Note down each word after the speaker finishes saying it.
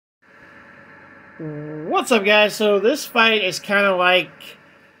What's up, guys? So this fight is kind of like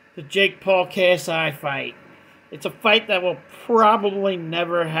the Jake Paul KSI fight. It's a fight that will probably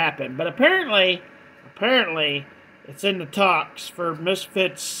never happen, but apparently, it's in the talks for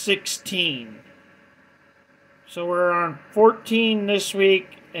Misfits 16. So we're on 14 this week,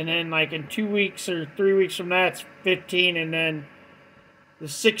 and then like in 2 weeks or 3 weeks from that, it's 15, and then the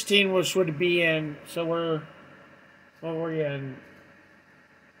 16 which would be in. So what were you in?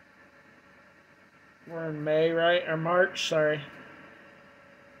 We're in May, right? Or March, sorry.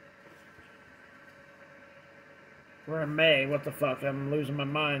 We're in May. What the fuck? I'm losing my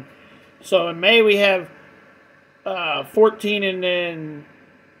mind. So in May we have 14, and then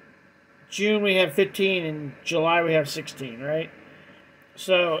June we have 15, and July we have 16, right?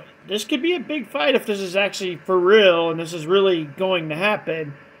 So this could be a big fight if this is actually for real and this is really going to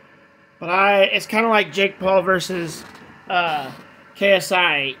happen. But it's kind of like Jake Paul versus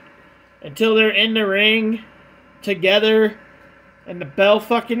KSI. Until they're in the ring together and the bell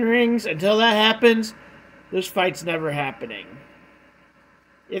fucking rings, until that happens, this fight's never happening.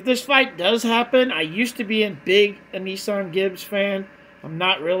 If this fight does happen, I used to be a big AnEson Gibbs fan. I'm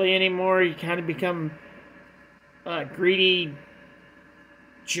not really anymore. You kind of become a greedy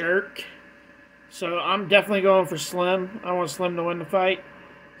jerk. So I'm definitely going for Slim. I want Slim to win the fight.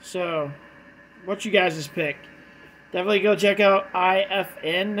 So, what's you guys' pick? Definitely go check out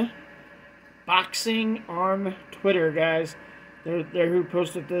IFN Boxing on Twitter, guys. They're who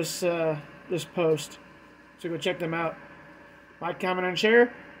posted this this post. So go check them out. Like, comment, and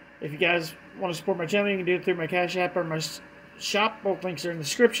share. If you guys want to support my channel, you can do it through my Cash App or my shop. Both links are in the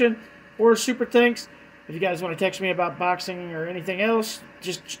description. Or super thanks. If you guys want to text me about boxing or anything else,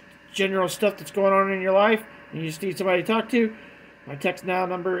 just general stuff that's going on in your life, and you just need somebody to talk to, my text now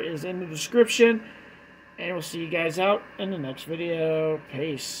number is in the description. And we'll see you guys out in the next video.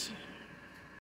 Peace.